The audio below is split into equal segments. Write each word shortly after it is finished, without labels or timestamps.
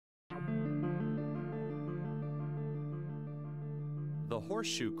The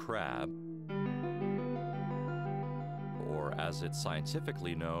horseshoe crab, or as it's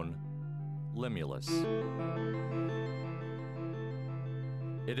scientifically known, Limulus.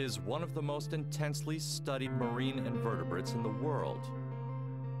 It is one of the most intensely studied marine invertebrates in the world.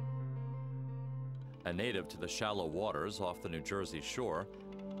 A native to the shallow waters off the New Jersey shore,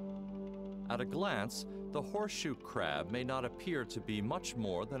 at a glance, the horseshoe crab may not appear to be much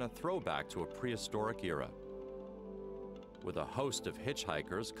more than a throwback to a prehistoric era. With a host of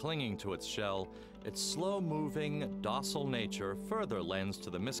hitchhikers clinging to its shell, its slow-moving, docile nature further lends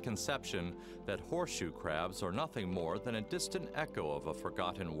to the misconception that horseshoe crabs are nothing more than a distant echo of a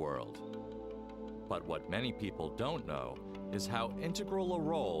forgotten world. But what many people don't know is how integral a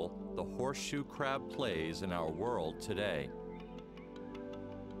role the horseshoe crab plays in our world today.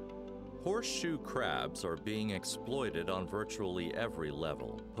 Horseshoe crabs are being exploited on virtually every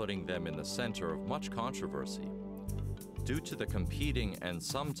level, putting them in the center of much controversy. Due to the competing and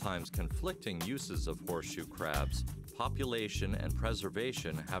sometimes conflicting uses of horseshoe crabs, population and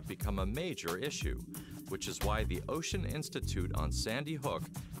preservation have become a major issue, which is why the Ocean Institute on Sandy Hook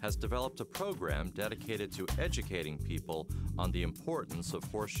has developed a program dedicated to educating people on the importance of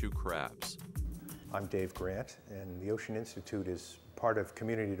horseshoe crabs. I'm Dave Grant, and the Ocean Institute is part of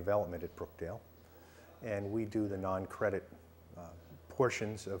community development at Brookdale, and we do the non-credit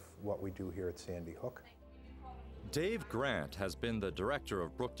portions of what we do here at Sandy Hook. Dave Grant has been the director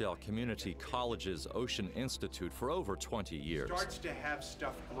of Brookdale Community College's Ocean Institute for over 20 years. He starts to have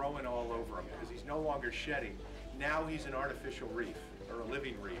stuff growing all over him because he's no longer shedding. Now he's an artificial reef, or a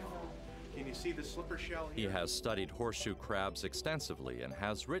living reef. Can you see the slipper shell here? He has studied horseshoe crabs extensively and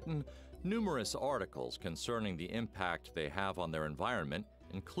has written numerous articles concerning the impact they have on their environment,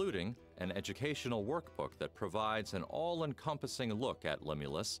 including an educational workbook that provides an all-encompassing look at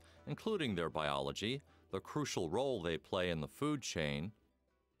Limulus, including their biology, the crucial role they play in the food chain,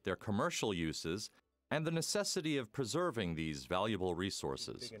 their commercial uses, and the necessity of preserving these valuable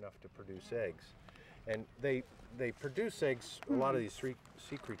resources. Big enough to produce eggs. And they produce eggs, a lot of these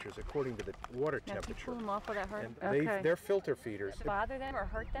sea creatures, according to the water temperature. Pull them off, will that hurt? And they're filter feeders. Does it bother them or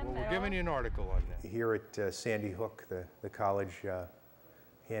hurt them? Well, we're giving you an article on that. Here at Sandy Hook, the college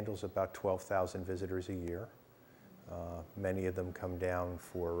handles about 12,000 visitors a year. Many of them come down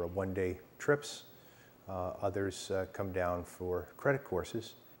for one-day trips. Others come down for credit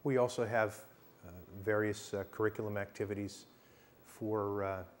courses. We also have various curriculum activities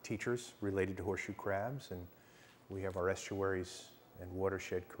for teachers related to horseshoe crabs, and we have our estuaries and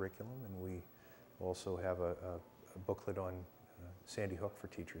watershed curriculum, and we also have a booklet on Sandy Hook for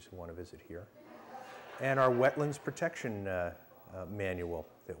teachers who want to visit here, and our wetlands protection manual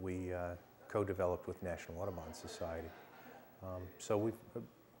that we co-developed with National Audubon Society. So we've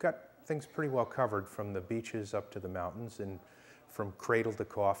got things pretty well covered from the beaches up to the mountains and from cradle to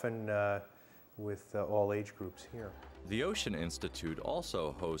coffin with all age groups here. The Ocean Institute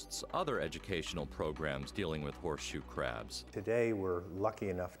also hosts other educational programs dealing with horseshoe crabs. Today we're lucky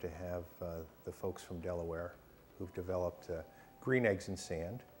enough to have the folks from Delaware who've developed a Green Eggs in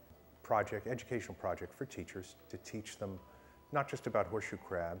Sand educational project for teachers to teach them not just about horseshoe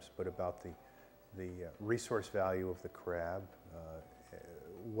crabs, but about the resource value of the crab,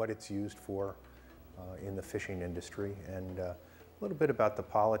 what it's used for in the fishing industry, and a little bit about the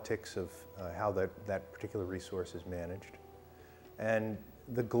politics of how that particular resource is managed, and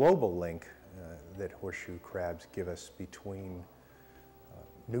the global link that horseshoe crabs give us between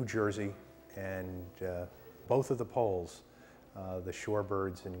New Jersey and both of the poles, the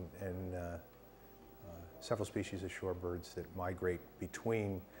shorebirds and several species of shorebirds that migrate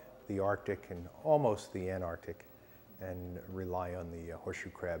between the Arctic and almost the Antarctic and rely on the horseshoe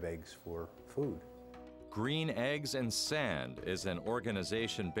crab eggs for food. Green Eggs and Sand is an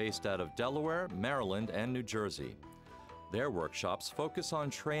organization based out of Delaware, Maryland, and New Jersey. Their workshops focus on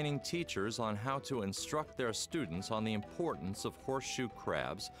training teachers on how to instruct their students on the importance of horseshoe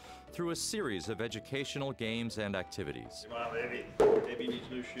crabs through a series of educational games and activities. Come on, baby. Baby needs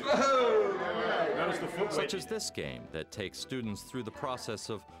new shoes. Such as this game that takes students through the process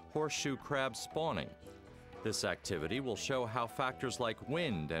of horseshoe crab spawning. This activity will show how factors like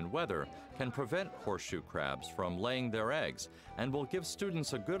wind and weather can prevent horseshoe crabs from laying their eggs, and will give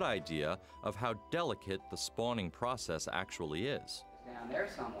students a good idea of how delicate the spawning process actually is. Down there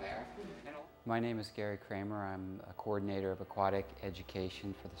somewhere. My name is Gary Kramer. I'm a coordinator of aquatic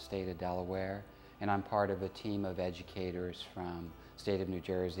education for the state of Delaware, and I'm part of a team of educators from state of New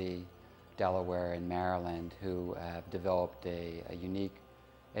Jersey, Delaware, and Maryland who have developed a unique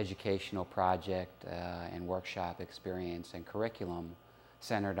educational project and workshop experience and curriculum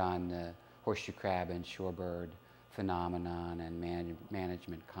centered on the horseshoe crab and shorebird phenomenon and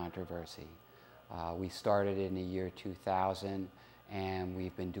management controversy. We started in the year 2000, and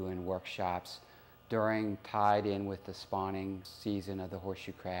we've been doing workshops tied in with the spawning season of the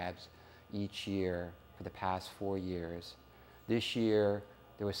horseshoe crabs each year for the past 4 years. This year,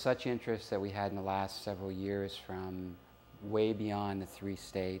 there was such interest that we had in the last several years from way beyond the 3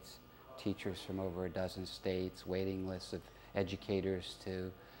 states, teachers from over a dozen states, waiting lists of educators to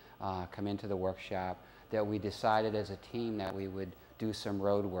come into the workshop, that we decided as a team that we would do some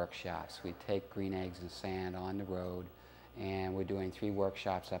road workshops. We'd take green eggs and sand on the road, and we're doing 3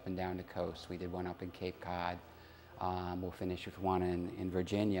 workshops up and down the coast. We did one up in Cape Cod. We'll finish with one in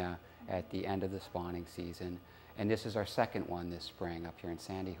Virginia at the end of the spawning season. And this is our second one this spring up here in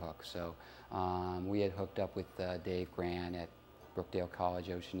Sandy Hook. So we had hooked up with Dave Grant at Brookdale College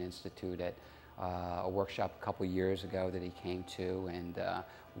Ocean Institute at a workshop a couple years ago that he came to, and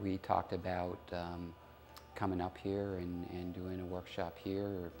we talked about coming up here and doing a workshop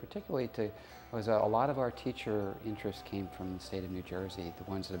here, particularly a lot of our teacher interest came from the state of New Jersey, the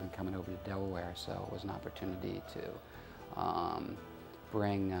ones that have been coming over to Delaware, so it was an opportunity to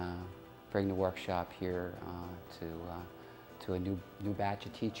bring the workshop here to a new batch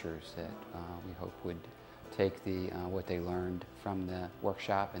of teachers that we hope would take what they learned from the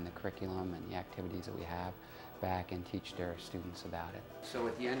workshop and the curriculum and the activities that we have back and teach their students about it. So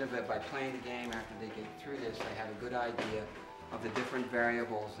at the end of it, by playing the game after they get through this, they have a good idea of the different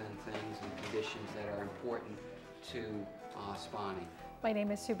variables and things and conditions that are important to spawning. My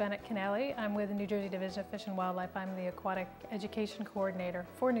name is Sue Bennett-Kennelly. I'm with the New Jersey Division of Fish and Wildlife. I'm the Aquatic Education Coordinator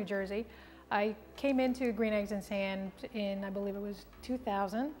for New Jersey. I came into Green Eggs and Sand in, I believe it was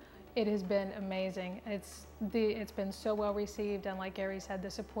 2000. It has been amazing. It's been so well received, and like Gary said, the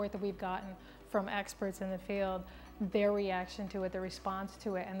support that we've gotten from experts in the field, their reaction to it, the response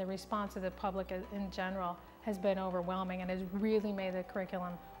to it, and the response of the public in general has been overwhelming and has really made the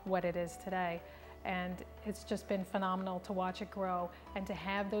curriculum what it is today. And it's just been phenomenal to watch it grow and to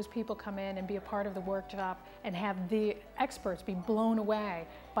have those people come in and be a part of the workshop and have the experts be blown away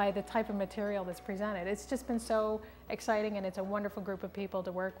by the type of material that's presented. It's just been so exciting, and it's a wonderful group of people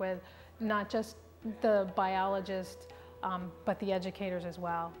to work with, not just the biologists, but the educators as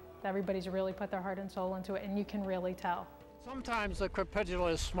well. Everybody's really put their heart and soul into it, and you can really tell. Sometimes the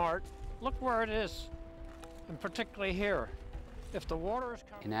crepidula is smart. Look where it is, and particularly here. If the water is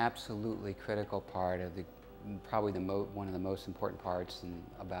coming... An absolutely critical part of probably one of the most important parts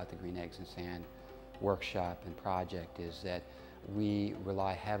about the Green Eggs and Sand workshop and project is that we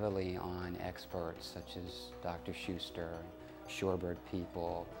rely heavily on experts such as Dr. Schuster, shorebird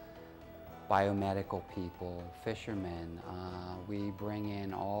people, biomedical people, fishermen. We bring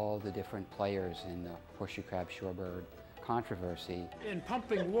in all the different players in the horseshoe crab shorebird controversy. In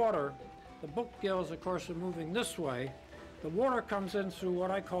pumping water, the book gills, of course, are moving this way. The water comes in through what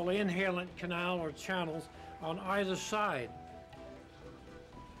I call inhalant canal or channels on either side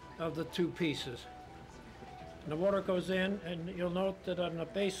of the 2 pieces. And the water goes in, and you'll note that on the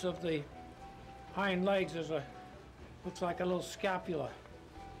base of the hind legs there's looks like a little scapula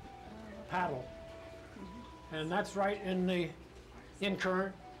paddle. And that's right in the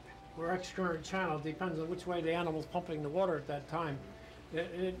in-current or ex-current channel. It depends on which way the animal's pumping the water at that time.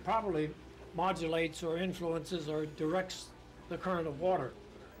 It probably modulates or influences or directs the current of water.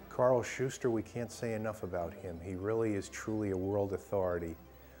 Carl Schuster, we can't say enough about him. He really is truly a world authority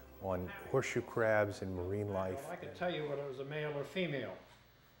on horseshoe crabs and marine life. Well, I could tell you whether it was a male or female,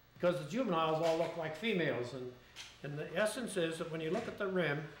 because the juveniles all look like females, and the essence is that when you look at the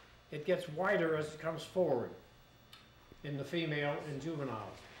rim, it gets wider as it comes forward in the female and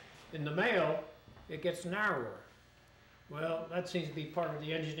juveniles. In the male, it gets narrower. Well, that seems to be part of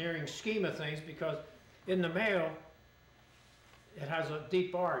the engineering scheme of things, because in the male, it has a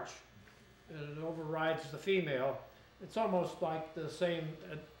deep arch, and it overrides the female. It's almost like the same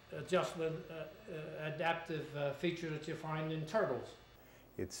adjustment, adaptive feature that you find in turtles.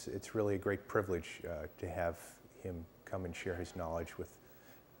 It's really a great privilege to have him come and share his knowledge with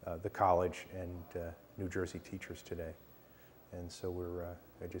the college and New Jersey teachers today. And so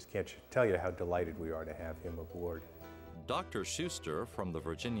I just can't tell you how delighted we are to have him aboard. Dr. Schuster from the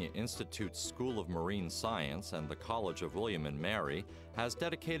Virginia Institute School of Marine Science and the College of William and Mary has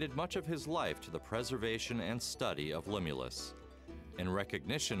dedicated much of his life to the preservation and study of Limulus. In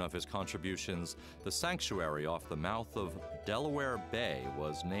recognition of his contributions, the sanctuary off the mouth of Delaware Bay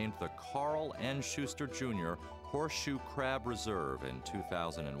was named the Carl N. Schuster Jr. Horseshoe Crab Reserve in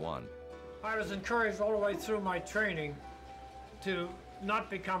 2001. I was encouraged all the way through my training to not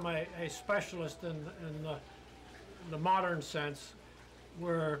become a specialist in the modern sense,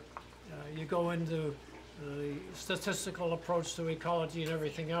 where you go into the statistical approach to ecology and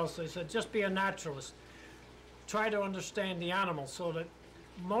everything else. They said, just be a naturalist. Try to understand the animal, so that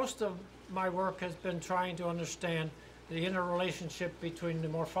most of my work has been trying to understand the interrelationship between the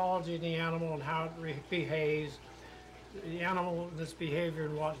morphology of the animal and how it behaves, the animal and its behavior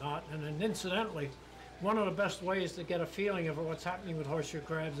and whatnot. And then incidentally, one of the best ways to get a feeling of what's happening with horseshoe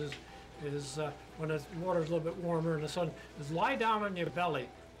crabs is when the water's a little bit warmer in the sun, is lie down on your belly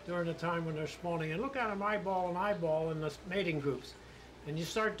during the time when they're spawning and look at them eyeball and eyeball in the mating groups. And you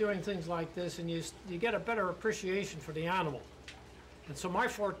start doing things like this and you get a better appreciation for the animal. And so my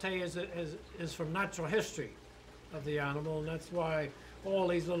forte is from natural history of the animal, and that's why all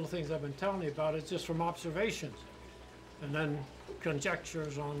these little things I've been telling you about is just from observations and then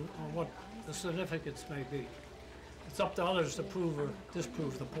conjectures on what the significance may be. It's up to others to prove or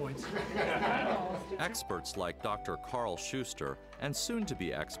disprove the points. Experts like Dr. Carl Schuster and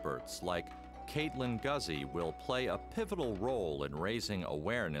soon-to-be experts like Caitlin Guzzi will play a pivotal role in raising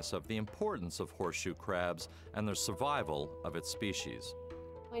awareness of the importance of horseshoe crabs and the survival of its species.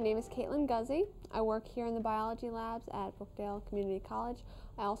 My name is Caitlin Guzzi. I work here in the biology labs at Brookdale Community College.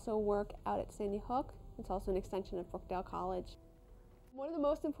 I also work out at Sandy Hook. It's also an extension of Brookdale College. One of the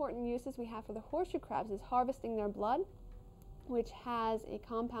most important uses we have for the horseshoe crabs is harvesting their blood, which has a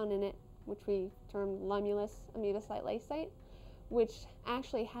compound in it, which we term Limulus amoebocyte lysate, which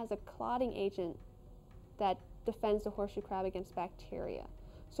actually has a clotting agent that defends the horseshoe crab against bacteria.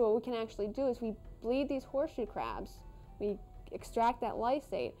 So what we can actually do is we bleed these horseshoe crabs, we extract that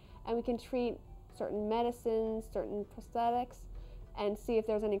lysate, and we can treat certain medicines, certain prosthetics, and see if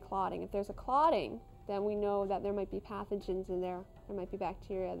there's any clotting. If there's a clotting, then we know that there might be pathogens in there. There might be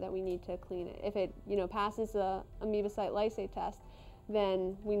bacteria that we need to clean it. If it, passes the amoebocyte lysate test,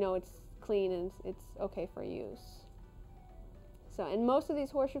 then we know it's clean and it's okay for use. So, and most of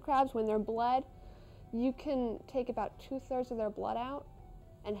these horseshoe crabs, when they're bled, you can take about 2/3 of their blood out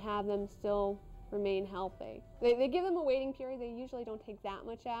and have them still remain healthy. They give them a waiting period. They usually don't take that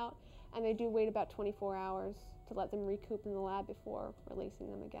much out, and they do wait about 24 hours to let them recoup in the lab before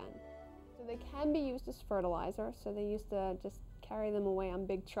releasing them again. So they can be used as fertilizer. So they used to just carry them away on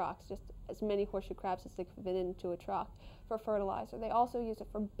big trucks, just as many horseshoe crabs as they could fit into a truck for fertilizer. They also use it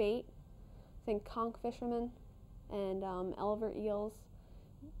for bait. Think conch fishermen and elver eels.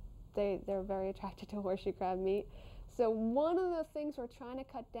 They're very attracted to horseshoe crab meat. So one of the things we're trying to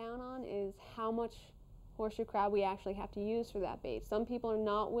cut down on is how much horseshoe crab we actually have to use for that bait. Some people are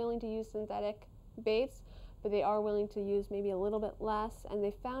not willing to use synthetic baits, but they are willing to use maybe a little bit less. And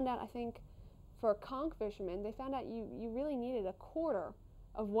they found out, I think, for conch fishermen, they found out you really needed a quarter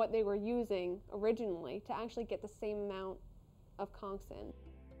of what they were using originally to actually get the same amount of conchs in.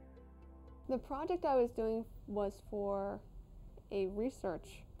 The project I was doing was for a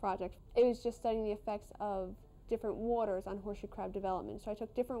research project. It was just studying the effects of different waters on horseshoe crab development. So I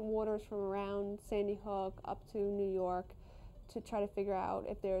took different waters from around Sandy Hook up to New York to try to figure out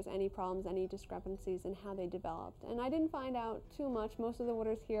if there's any problems, any discrepancies in how they developed. And I didn't find out too much. Most of the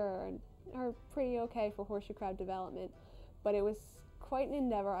waters here are pretty okay for horseshoe crab development, but it was quite an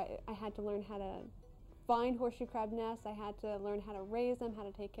endeavor. I had to learn how to find horseshoe crab nests. I had to learn how to raise them, how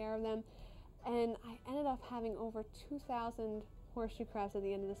to take care of them. And I ended up having over 2,000 horseshoe crabs at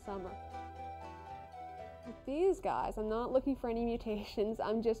the end of the summer. With these guys, I'm not looking for any mutations.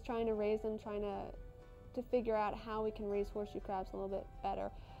 I'm just trying to raise them, trying to figure out how we can raise horseshoe crabs a little bit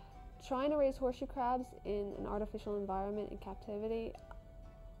better. Trying to raise horseshoe crabs in an artificial environment in captivity,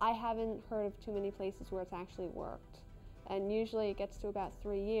 I haven't heard of too many places where it's actually worked. And usually it gets to about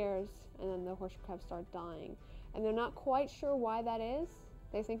 3 years and then the horseshoe crabs start dying. And they're not quite sure why that is.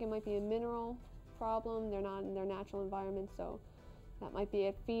 They think it might be a mineral problem. They're not in their natural environment, so that might be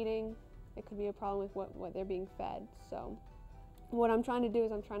it. Feeding, it could be a problem with what they're being fed. So what I'm trying to do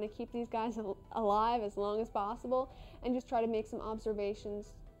is I'm trying to keep these guys alive as long as possible and just try to make some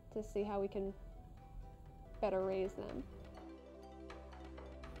observations to see how we can better raise them.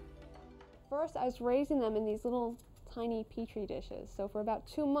 First, I was raising them in these little tiny petri dishes. So for about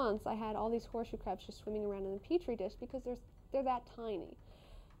 2 months, I had all these horseshoe crabs just swimming around in the petri dish because they're that tiny.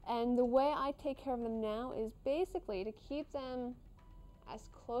 And the way I take care of them now is basically to keep them as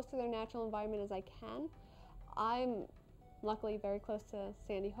close to their natural environment as I can. I'm luckily very close to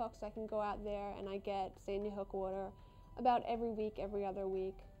Sandy Hook, so I can go out there and I get Sandy Hook water about every week, every other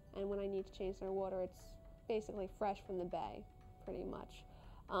week. And when I need to change their water, it's basically fresh from the bay, pretty much.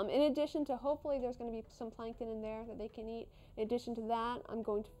 In addition to, hopefully there's going to be some plankton in there that they can eat. In addition to that, I'm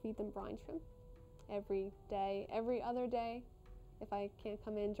going to feed them brine shrimp every day, every other day. If I can't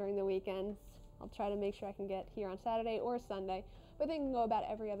come in during the weekends, I'll try to make sure I can get here on Saturday or Sunday, but they can go about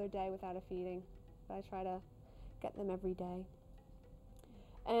every other day without a feeding but I try to get them every day.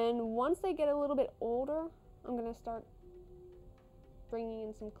 And once they get a little bit older, I'm going to start bringing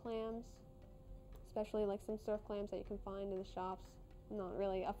in some clams, especially like some surf clams that you can find in the shops. I'm not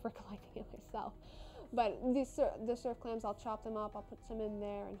really up for collecting it myself, but the surf clams, I'll chop them up, I'll put some in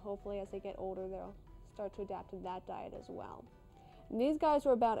there, and hopefully as they get older they'll start to adapt to that diet as well. And these guys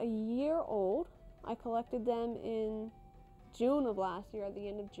were about a year old. I collected them in June of last year, at the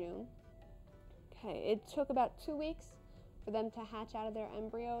end of June. Okay, it took about 2 weeks for them to hatch out of their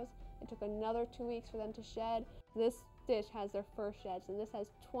embryos. It took another 2 weeks for them to shed. This dish has their first sheds, and this has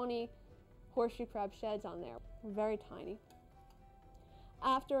 20 horseshoe crab sheds on there. Very tiny.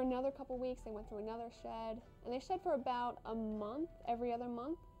 After another couple weeks, they went through another shed, and they shed for about a month, every other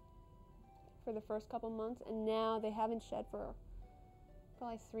month, for the first couple months, and now they haven't shed for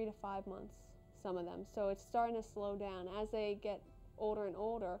probably 3 to 5 months, some of them. So it's starting to slow down. As they get older and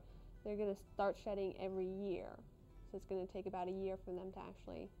older, they're going to start shedding every year. So it's going to take about a year for them to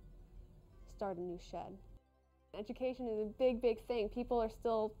actually start a new shed. Education is a big, big thing. People are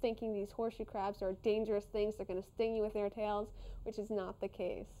still thinking these horseshoe crabs are dangerous things. They're going to sting you with their tails, which is not the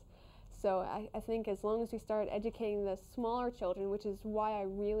case. So I think as long as we start educating the smaller children, which is why I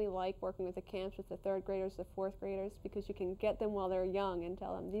really like working with the camps with the 3rd graders, the 4th graders, because you can get them while they're young and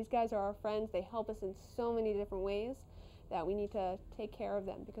tell them, these guys are our friends, they help us in so many different ways that we need to take care of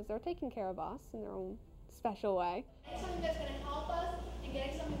them because they're taking care of us in their own special way. Something that's going to help us and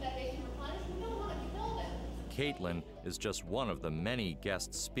getting something that they can replenish, we don't want to kill them. Caitlin is just one of the many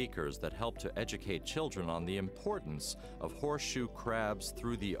guest speakers that help to educate children on the importance of horseshoe crabs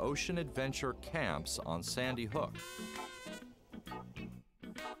through the ocean adventure camps on Sandy Hook.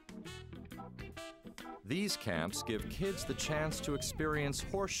 These camps give kids the chance to experience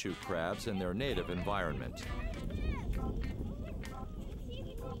horseshoe crabs in their native environment.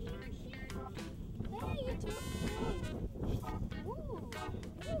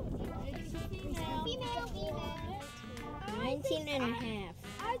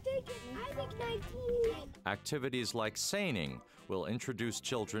 I think 19. Activities like seining will introduce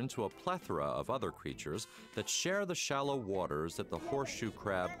children to a plethora of other creatures that share the shallow waters that the horseshoe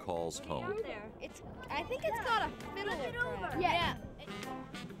crab calls home. I think it's got a fiddler crab. Yeah.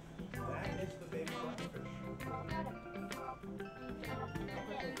 That is the big blackfish.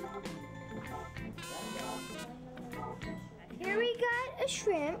 Here we got a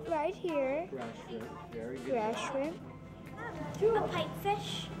shrimp right here. Grass shrimp, very good. Grass shrimp. A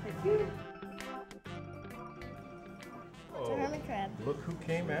pipefish. It's a hermit crab. Look who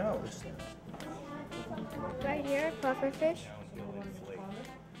came out. Right here, pufferfish.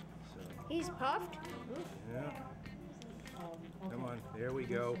 He's puffed. Yeah. Come on, there we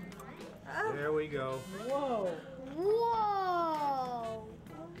go. There we go. Whoa.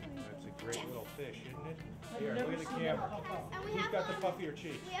 That's a great little fish, isn't it? Here, look at the camera. Who's got the puffier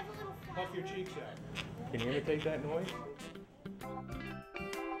cheeks? We have a little Puff your cheeks out. Can you imitate that noise?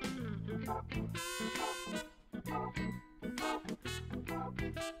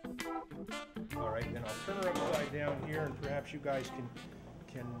 All right, then I'll turn her upside down here, and perhaps you guys can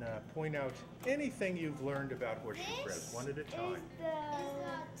point out anything you've learned about horseshoe crabs, one at a time.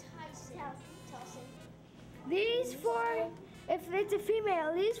 These four, if it's a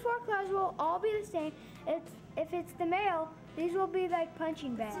female, these 4 claws will all be the same. If it's the male, these will be like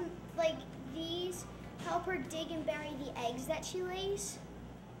punching bags. Like these help her dig and bury the eggs that she lays.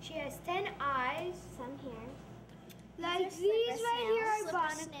 She has 10 eyes. Some here. Like these right here are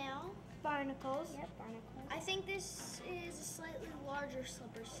barnacles. Yep, barnacles. I think this is a slightly larger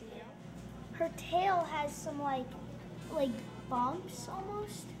slipper snail. Her tail has some like bumps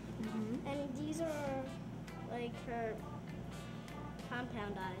almost. Mm-hmm. And these are like her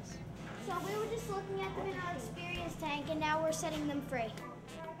compound eyes. So we were just looking at them in our experience tank, and now we're setting them free.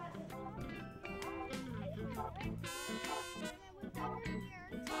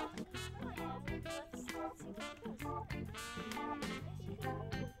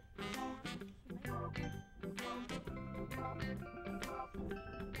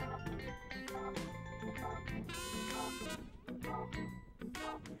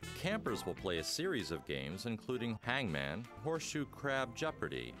 Campers will play a series of games including Hangman, Horseshoe Crab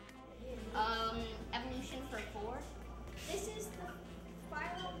Jeopardy, Evolution for 4. This is the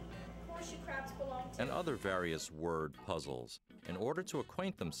spiral horseshoe crabs belong to. and other various word puzzles in order to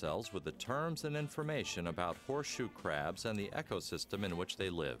acquaint themselves with the terms and information about horseshoe crabs and the ecosystem in which they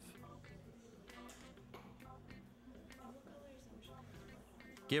live.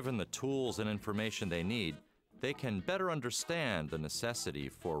 Given the tools and information they need, they can better understand the necessity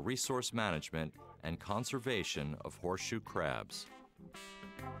for resource management and conservation of horseshoe crabs.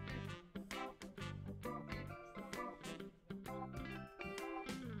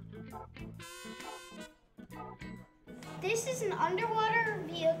 This is an underwater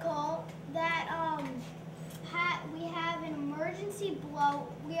vehicle that we have an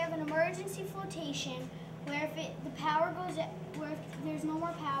emergency flotation where if the power goes out, where if there's no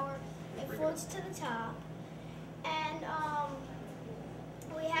more power, it floats to the top. And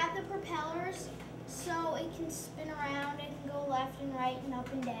we have the propellers so it can spin around, it can go left and right and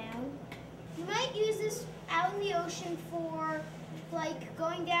up and down. You might use this out in the ocean for like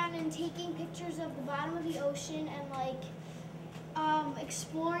going down and taking pictures of the bottom of the ocean and like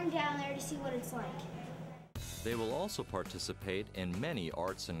exploring down there to see what it's like. They will also participate in many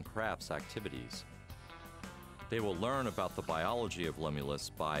arts and crafts activities. They will learn about the biology of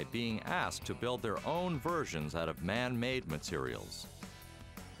Limulus by being asked to build their own versions out of man-made materials.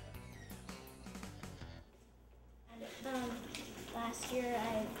 Last year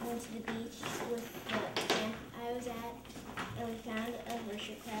I went to the beach with the camp I was at, and we found a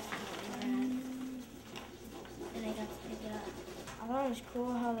horseshoe crab and I got to pick it up. I thought it was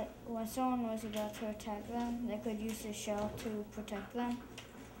cool how when someone was about to attack them, they could use the shell to protect them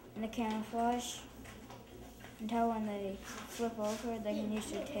and the camouflage until when they flip over, they can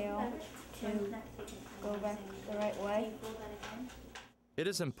use their tail to go back the right way. It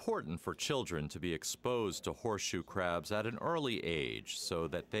is important for children to be exposed to horseshoe crabs at an early age so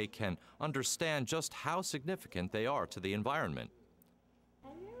that they can understand just how significant they are to the environment. Do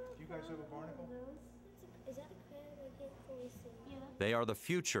you guys have a barnacle? Is that a crab? I can't fully see. Yeah. They are the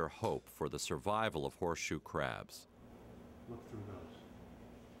future hope for the survival of horseshoe crabs. Look through those.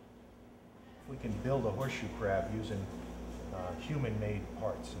 If we can build a horseshoe crab using human-made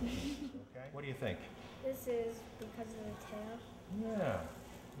parts and pieces, okay? What do you think? This is because of the tail. Yeah.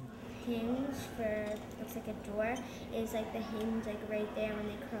 Hinge for, looks like a door, is like the hinge like right there when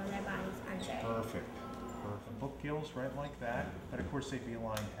they curl their bodies under. Perfect. Perfect. Book gills right like that, but of course they'd be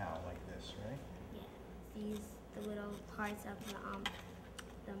aligned how, like this, right? Yeah. These, the little parts of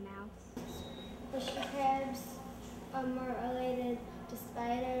the mouth. Horseshoe crabs are more related to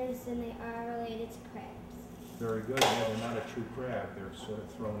spiders than they are related to crabs. Very good. Yeah, they're not a true crab. They're sort of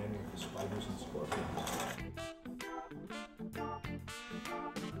thrown in with the spiders and scorpions.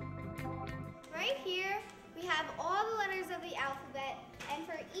 Right here, we have all the letters of the alphabet, and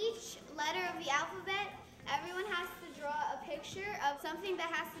for each letter of the alphabet, everyone has to draw a picture of something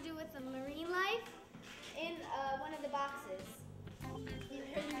that has to do with the marine life in one of the boxes.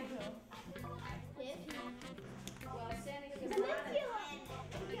 There you go. Well, Sandy is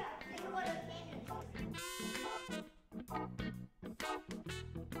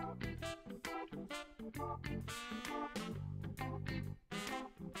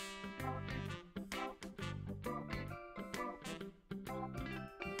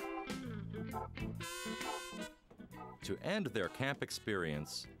To end their camp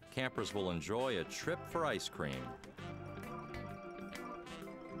experience, campers will enjoy a trip for ice cream.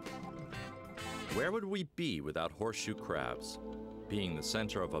 Where would we be without horseshoe crabs? Being the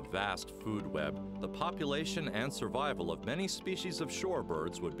center of a vast food web, the population and survival of many species of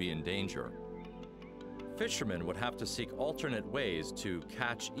shorebirds would be in danger. Fishermen would have to seek alternate ways to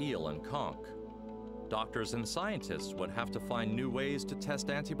catch eel and conch. Doctors and scientists would have to find new ways to test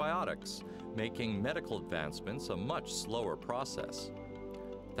antibiotics, making medical advancements a much slower process.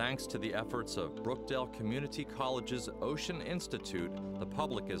 Thanks to the efforts of Brookdale Community College's Ocean Institute, the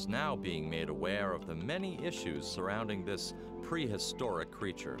public is now being made aware of the many issues surrounding this prehistoric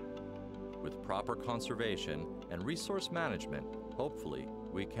creature. With proper conservation and resource management, hopefully,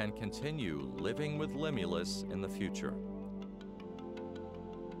 we can continue living with Limulus in the future.